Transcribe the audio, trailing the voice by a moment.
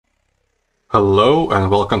Hello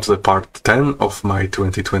and welcome to the part 10 of my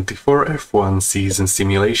 2024 F1 season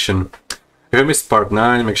simulation. If you missed part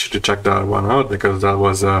 9, make sure to check that one out because that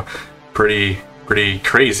was a pretty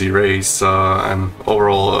crazy race and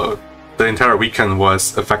overall the entire weekend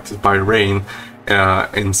was affected by rain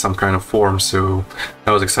in some kind of form, so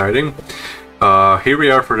that was exciting. Here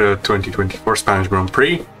we are for the 2024 Spanish Grand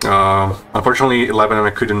Prix. Unfortunately 11 and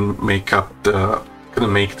I couldn't make the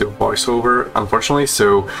voiceover, unfortunately,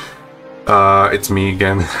 so it's me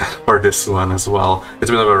again for this one as well. It's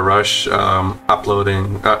a bit of a rush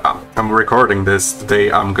uploading. I'm recording this today.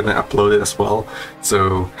 I'm gonna upload it as well.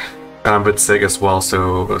 So, and I'm a bit sick as well.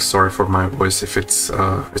 So sorry for my voice if it's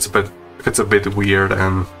a bit weird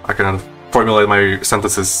and I cannot formulate my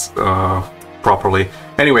sentences properly.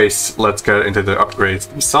 Anyways, let's get into the upgrades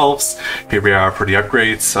themselves. Here we are for the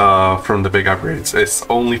upgrades. From the big upgrades, it's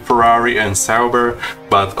only Ferrari and Sauber,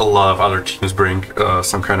 but a lot of other teams bring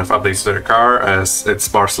some kind of updates to their car, as it's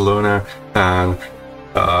Barcelona, and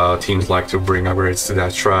teams like to bring upgrades to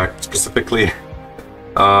that track specifically.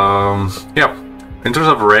 Yeah, in terms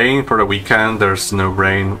of rain for the weekend, there's no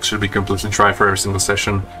rain. Should be completely dry for every single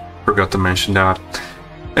session. Forgot to mention that.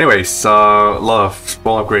 Anyways, a lot of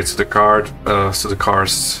small upgrades to the car, so the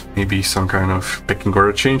cars, maybe some kind of pecking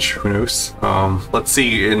order change, who knows. Let's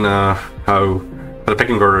see in how the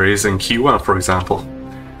pecking order is in Q1, for example.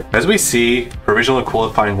 As we see, provisional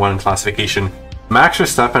qualifying 1 classification, Max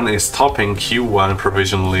Verstappen is topping Q1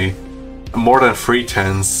 provisionally, more than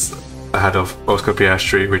 3/10 ahead of Oscar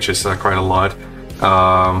Piastri, which is quite a lot.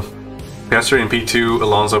 Piastri in P2,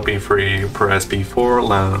 Alonso P3, Perez P4,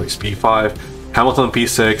 Lando Norris P5, Hamilton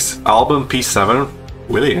P6, Albon P7,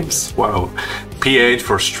 Williams, wow, P8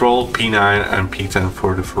 for Stroll, P9 and P10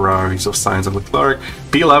 for the Ferraris of Sainz and Leclerc,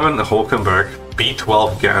 P11 Hülkenberg,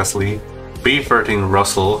 P12 Gasly, P13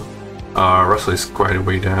 Russell, Russell is quite a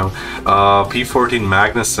way down, P14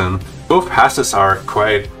 Magnussen. Both Hasses are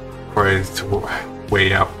quite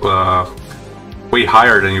way up, way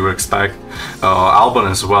higher than you would expect. Albon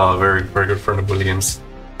as well, very good for the Williams.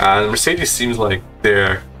 And Mercedes seems like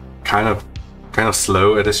they're kind of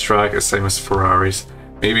slow at this track, the same as Ferraris.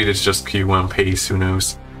 Maybe it's just Q1 pace, who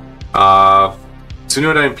knows.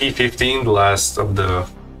 Tsunoda in P15, the last of the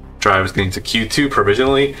drivers getting to Q2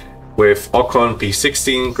 provisionally, with Ocon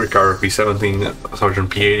P16, Ricciardo P17, Sargent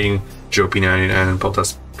P18, Joe P19 and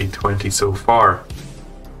Bottas P20 so far.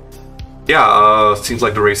 Yeah, seems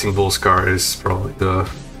like the Racing Bulls car is probably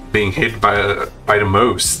being hit by the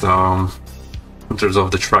most. In terms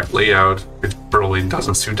of the track layout, it probably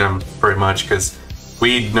doesn't suit them very much because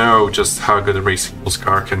we know just how good a Racing Bulls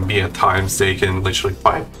car can be at times. They can literally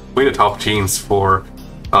fight with the top teams for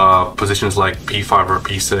positions like P5 or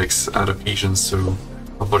P6 at occasions. So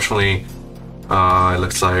unfortunately, it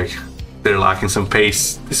looks like they're lacking some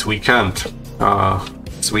pace this weekend.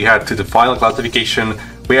 So we head to the final classification.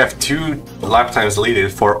 We have 2 lap times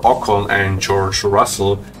leaded for Ocon and George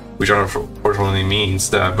Russell, which unfortunately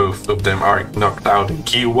means that both of them are knocked out in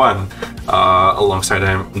Q1. Alongside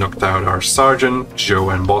them, knocked out are Sargent,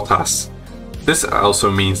 Joe and Bottas. This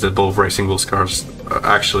also means that both Racing Bulls cars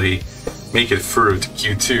actually make it through to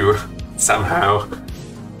Q2 somehow.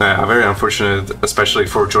 Very unfortunate, especially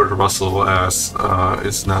for George Russell, as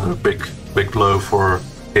it's another big blow for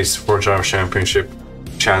his World Driver Championship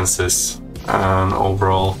chances and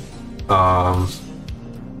overall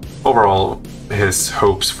his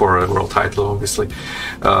hopes for a world title. Obviously,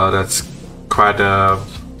 that's quite a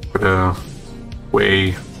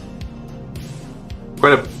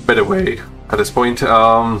bit away at this point.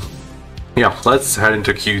 Yeah, let's head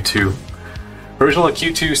into Q2. Original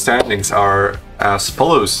Q2 standings are as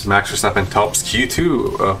follows: Max Verstappen tops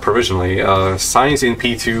Q2 provisionally. Sainz in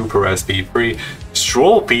P2, Perez P3,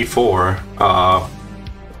 Stroll P4.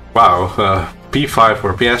 P5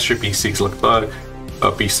 for Piastri, P6 Leclerc,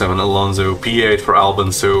 P7 Alonso, P8 for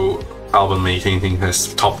Albon. So Albon maintaining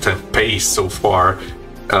his top 10 pace so far,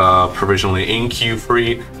 provisionally in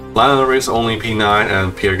Q3. Lando Norris only P9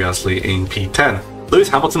 and Pierre Gasly in P10. Lewis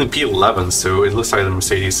Hamilton in P11, so it looks like the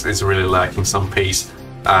Mercedes is really lacking some pace,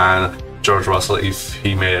 and George Russell, if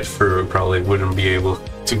he made it through, probably wouldn't be able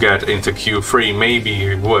to get into Q3. Maybe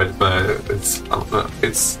he would, but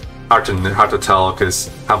it's hard to tell because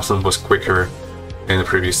Hamilton was quicker in the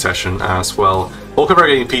previous session as well.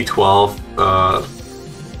 Hülkenberg in P12,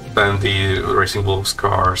 then the Racing Bulls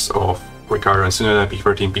cars of Ricciardo and Tsunoda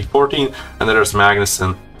P13, P14, and then there's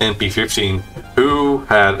Magnussen in P15, who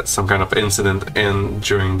had some kind of incident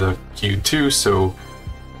during the Q2, so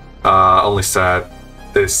only said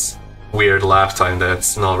this weird lap time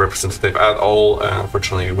that's not representative at all, and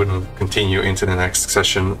unfortunately it wouldn't continue into the next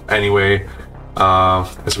session anyway.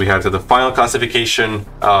 as we head to the final classification.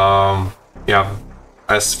 Yeah,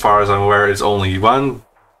 as far as I'm aware, it's only one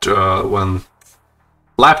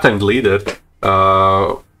lap time deleted.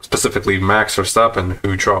 Specifically Max Verstappen,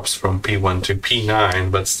 who drops from P1 to P9,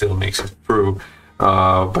 but still makes it through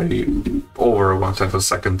by over 1/10 of a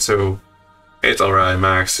second. So it's alright.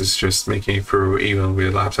 Max is just making it through even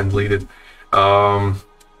with lap time deleted.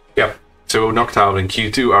 Yeah. So knocked out in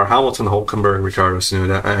Q2 are Hamilton, Hülkenberg, Ricciardo,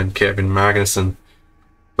 Tsunoda, and Kevin Magnussen.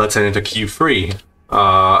 Let's head into Q3.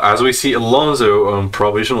 As we see Alonso on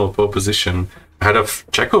provisional pole position ahead of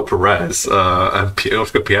Checo Perez and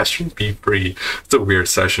Oscar Piastri in P3. It's a weird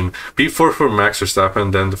session. P4 for Max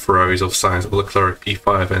Verstappen, then the Ferraris of Sainz, Leclerc,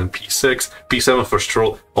 P5 and P6. P7 for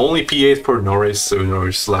Stroll, only P8 for Norris, so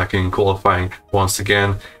Norris lacking qualifying once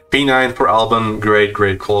again. P9 for Albon,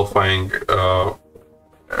 great qualifying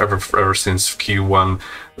ever since Q1.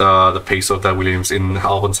 The pace of that Williams in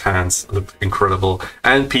Albon's hands looked incredible.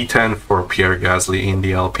 And P10 for Pierre Gasly in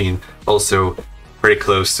the Alpine, also pretty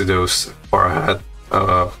close to those far ahead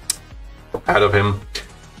of him.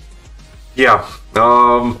 Yeah,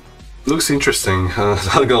 looks interesting.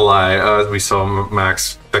 Not gonna lie, we saw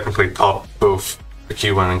Max technically top both the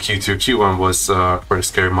Q1 and Q2. Q1 was quite a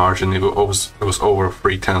scary margin. It was over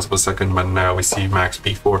 0.3 of a second, but now we see Max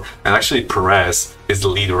P4, and actually Perez is the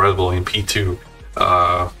lead Red Bull in P2,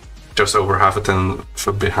 just over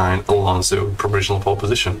 0.5 behind Alonso in provisional pole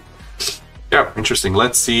position. Yeah, interesting.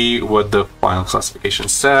 Let's see what the final classification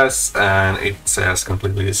says, and it says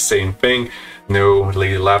completely the same thing. No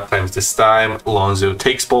deleted lap times this time. Alonso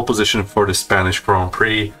takes pole position for the Spanish Grand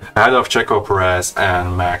Prix ahead of Checo Perez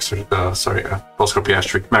and Oscar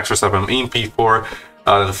Piastri. Max Verstappen in P4,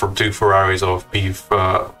 for two Ferraris of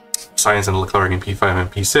Sainz and Leclerc in P5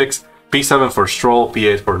 and P6. P7 for Stroll,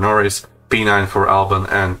 P8 for Norris, P9 for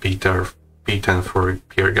Albon, and P10 for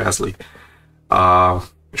Pierre Gasly.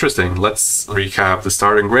 Interesting. Let's recap the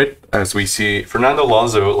starting grid as we see Fernando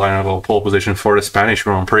Alonso line up on pole position for the Spanish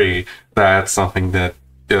Grand Prix. That's something that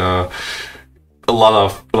a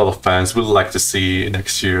lot of fans would like to see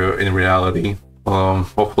next year in reality.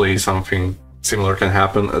 Hopefully something similar can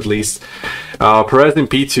happen at least. Perez in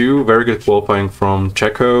P2, very good qualifying from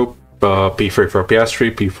Checo. P3 for Piastri,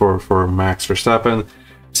 P4 for Max Verstappen.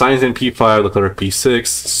 Sainz in P5, Leclerc P6,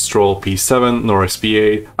 Stroll P7, Norris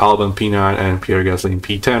P8, Albon P9, and Pierre Gasly in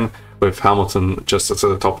P10, with Hamilton just at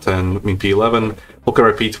the top 10 in P11,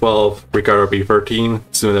 Hülkenberg P12, Ricciardo P13,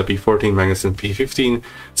 Tsunoda P14, Magnussen P15,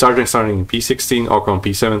 Sargent starting in P16, Ocon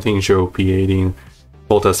P17, Zhou P18,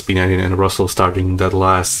 Bottas P19, and Russell starting dead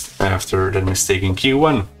last after that mistake in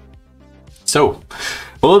Q1. So,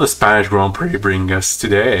 what will the Spanish Grand Prix bring us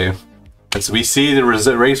today? As we see the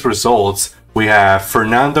race results, we have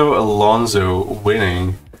Fernando Alonso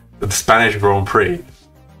winning the Spanish Grand Prix.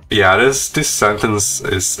 Yeah, this sentence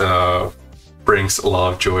is brings a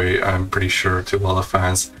lot of joy, I'm pretty sure, to a lot of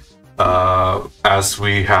fans. As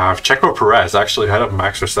we have Checo Perez actually ahead of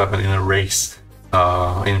Max Verstappen in a race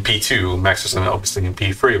in P2, Max Verstappen obviously in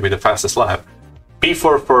P3 with the fastest lap.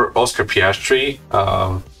 P4 for Oscar Piastri,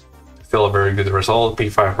 still a very good result.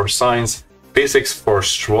 P5 for Sainz, P6 for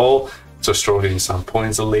Stroll, so Stroll getting some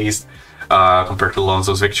points at least. Compared to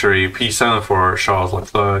Alonso's victory. P7 for Charles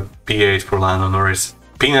Leclerc, P8 for Lando Norris,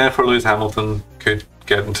 P9 for Lewis Hamilton, could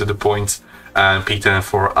get into the points, and P10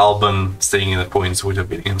 for Albon, staying in the points with the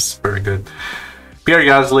Williams, very good. Pierre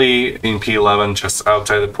Gasly in P11, just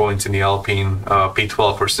outside the points in the Alpine,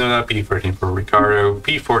 P12 for Tsunoda, P13 for Ricciardo,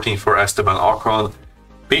 P14 for Esteban Ocon,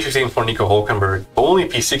 P15 for Nico Hülkenberg, only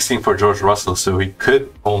P16 for George Russell, so he could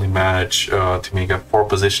only manage to make up 4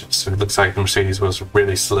 positions. So it looks like the Mercedes was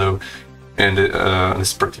really slow in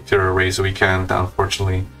this particular race weekend,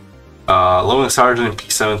 unfortunately. Logan Sargent in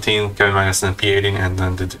P17, Kevin Magnussen in P18, and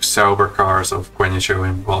then the Sauber cars of Guanyu Zhou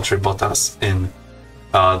and Valtteri Bottas in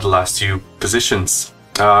the last 2 positions.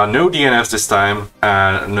 No DNFs this time,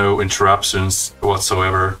 and no interruptions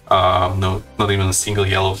whatsoever. No, not even a single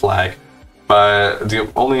yellow flag. But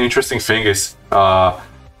the only interesting thing is,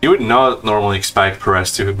 you would not normally expect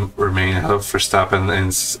Perez to remain ahead of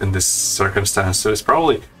Verstappen in this circumstance. So it's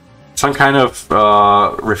probably some kind of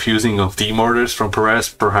refusing of team orders from Perez,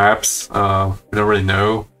 perhaps. We don't really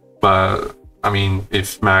know, but I mean,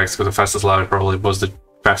 if Max got the fastest lap, probably was the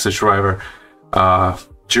fastest driver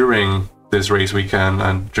during this race weekend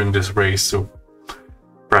and during this race. So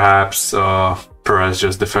perhaps Perez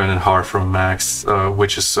just defended hard from Max,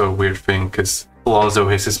 which is a weird thing because Alonso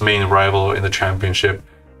is his main rival in the championship.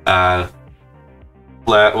 And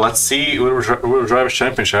let's see who will drive a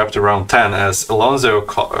championship after round 10, as Alonso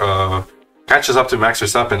catches up to Max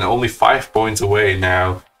Verstappen, only 5 points away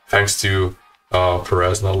now, thanks to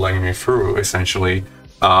Perez not letting me through, essentially.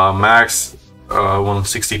 Max won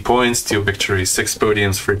 60 points, 2 victories, 6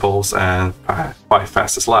 podiums, 3 poles, and 5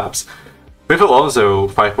 fastest laps. With Alonso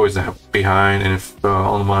 5 points behind, and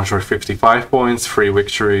on 155 points, 3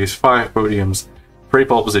 victories, 5 podiums, 3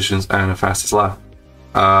 pole positions, and a fastest lap.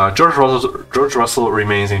 George Russell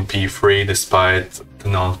remains in P3 despite the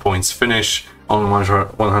non-points finish on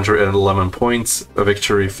 111 points, a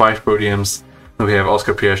victory, 5 podiums. Then we have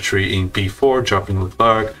Oscar Piastri in P4, dropping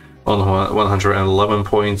Leclerc on 111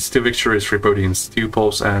 points, 2 victories, 3 podiums, 2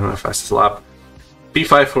 poles, and a fastest lap.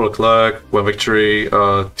 P5 for Leclerc, 1 victory, 2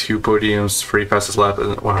 podiums, 3 fastest lap,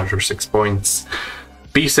 and 106 points.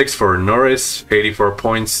 P6 for Norris, 84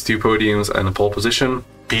 points, 2 podiums, and a pole position.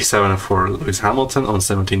 P7 for Lewis Hamilton on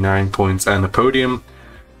 79 points and a podium.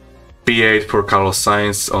 P8 for Carlos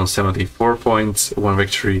Sainz on 74 points, 1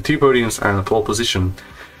 victory, 2 podiums, and a pole position.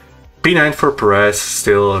 P9 for Perez,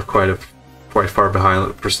 still quite far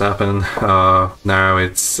behind Verstappen. Now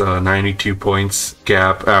it's 92 points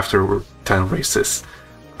gap after 10 races.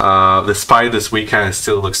 Despite this weekend, it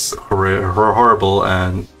still looks horrible.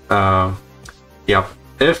 And yeah,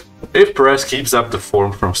 if Perez keeps up the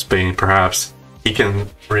form from Spain, perhaps he can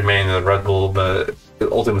remain at Red Bull. But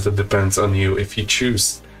it ultimately depends on you. If you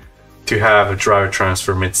choose to have a driver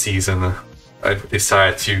transfer mid-season, I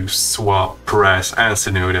decide to swap Perez and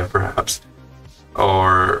Tsunoda, perhaps,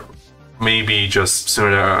 or maybe just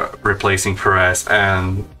Tsunoda replacing Perez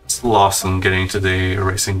and Lawson getting to the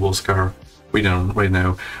Racing Bulls car. We don't really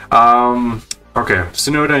know. Okay,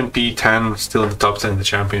 Tsunoda in P10, still in the top 10 in the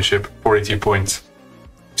championship, 42 points.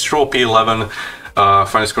 Stroll P11,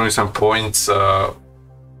 finally scoring some points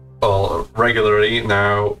regularly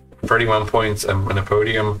now, 31 points and a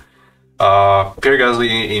podium. Pierre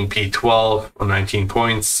Gasly in P12 on 19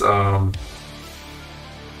 points.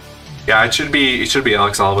 Yeah, it should be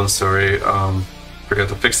Alex Albon. Sorry, forgot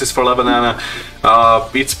to fix this for La Banana.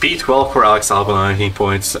 It's P12 for Alex Albon, 19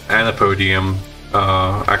 points and a podium.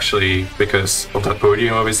 Actually, because of that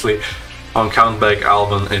podium, obviously. On countback,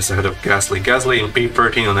 Albon is ahead of Gasly. Gasly in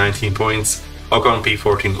P13 on 19 points. Ocon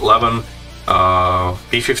P14, 11.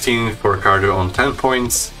 P15 for Ricardo on 10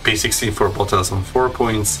 points. P16 for Bottas on 4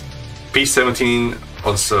 points. P17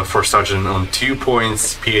 also for Sargent on 2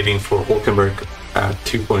 points. P18 for Hulkenberg at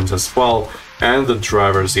 2 points as well. And the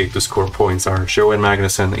drivers yet to score points are Joe and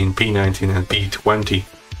Magnussen in P19 and P20.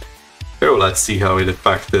 So let's see how it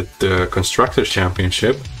affected the Constructors'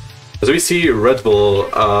 Championship. As we see, Red Bull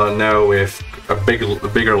now with a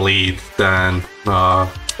bigger lead than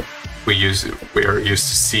we are used to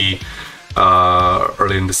see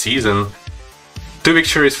early in the season. 2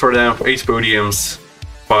 victories for them, 8 podiums.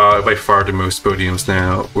 By far the most podiums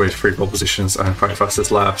now, with 3 pole positions and 5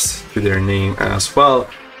 fastest laps to their name as well.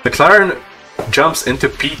 McLaren jumps into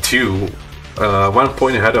P2, 1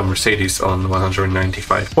 point ahead of Mercedes on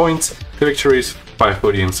 195 points, 2 victories, 5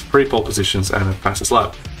 podiums, 3 pole positions, and a fastest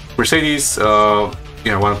lap. Mercedes, 1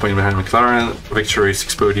 point behind McLaren, victory,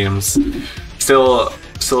 6 podiums, still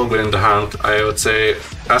within the hunt, I would say.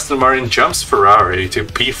 Aston Martin jumps Ferrari to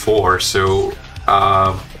P4, so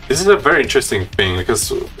this is a very interesting thing,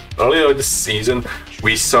 because earlier this season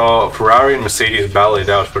we saw Ferrari and Mercedes battle it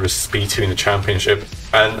out for the P2 in the championship,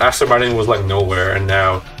 and Aston Martin was like nowhere. And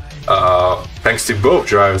now, thanks to both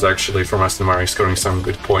drivers actually from Aston Martin scoring some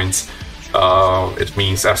good points, it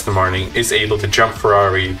means Aston Martin is able to jump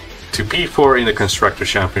Ferrari to P4 in the Constructors'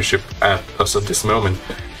 Championship as of this moment.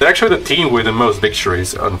 They're actually the team with the most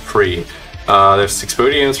victories on 3. They have 6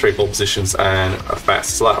 podiums, 3 pole positions, and a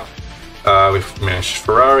fast lap. We've managed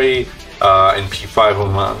Ferrari in P5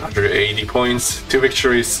 on 180 points, 2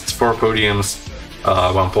 victories, 4 podiums,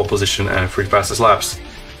 1 pole position, and 3 fastest laps.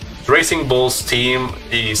 The Racing Bulls team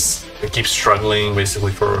keeps struggling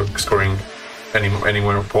basically for scoring any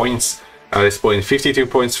more points. They're scoring 52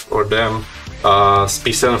 points for them.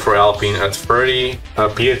 P7 for Alpine at 30,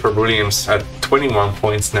 P8 for Williams at 21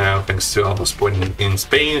 points now, thanks to Albon's point in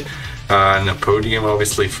Spain, and a podium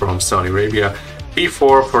obviously from Saudi Arabia.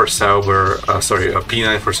 P4 for Sauber,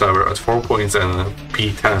 P9 for Sauber at 4 points, and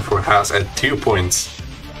P10 for Haas at 2 points.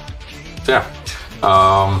 So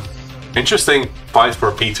yeah, interesting fight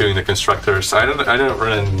for P2 in the Constructors. I don't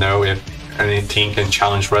really know if any team can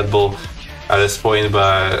challenge Red Bull at this point,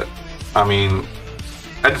 but I mean,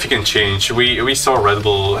 anything can change. We saw Red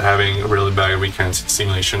Bull having a really bad weekend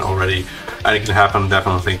simulation already, and it can happen.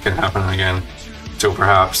 Definitely can happen again. So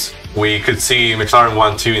perhaps we could see McLaren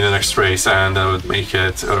 1-2 in the next race, and that would make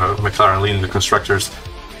it McLaren leading the Constructors.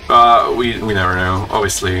 We never know,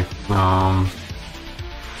 obviously.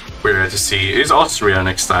 We're here to see. It's Austria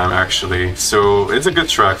next time, actually. So it's a good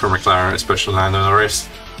track for McLaren, especially Lando Norris.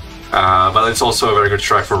 But it's also a very good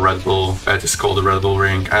track for Red Bull. It is called the Red Bull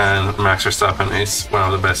Ring, and Max Verstappen is one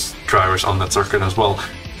of the best drivers on that circuit as well.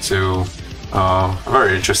 So a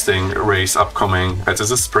very interesting race upcoming. It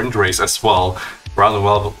is a sprint race as well, round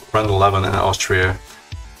 11 in Austria.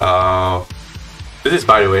 This is,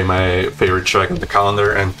 by the way, my favorite track on the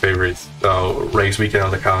calendar and favorite race weekend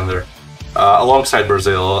on the calendar. Alongside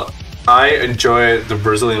Brazil, I enjoy the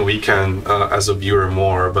Brazilian weekend as a viewer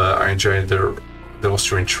more, but I enjoy the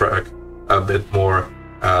Austrian track a bit more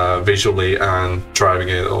visually and driving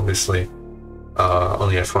it, obviously, on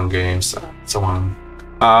the F1 games and so on.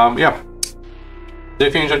 Yeah.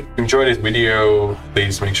 If you enjoyed this video,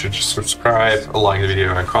 please make sure to subscribe, like the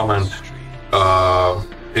video, and comment.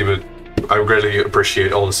 I greatly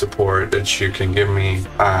appreciate all the support that you can give me,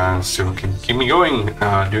 so you can keep me going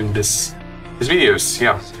doing these videos.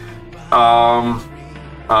 Yeah.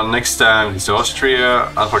 Next time is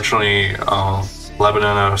Austria. Unfortunately,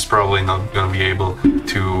 Lebanon, I was probably not going to be able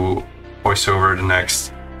to voice over the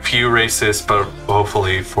next few races, but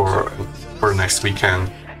hopefully for next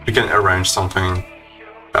weekend we can arrange something.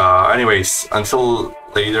 Anyways, until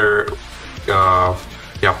later,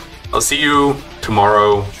 yeah, I'll see you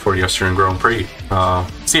tomorrow for the Austrian Grand Prix.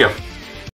 See ya.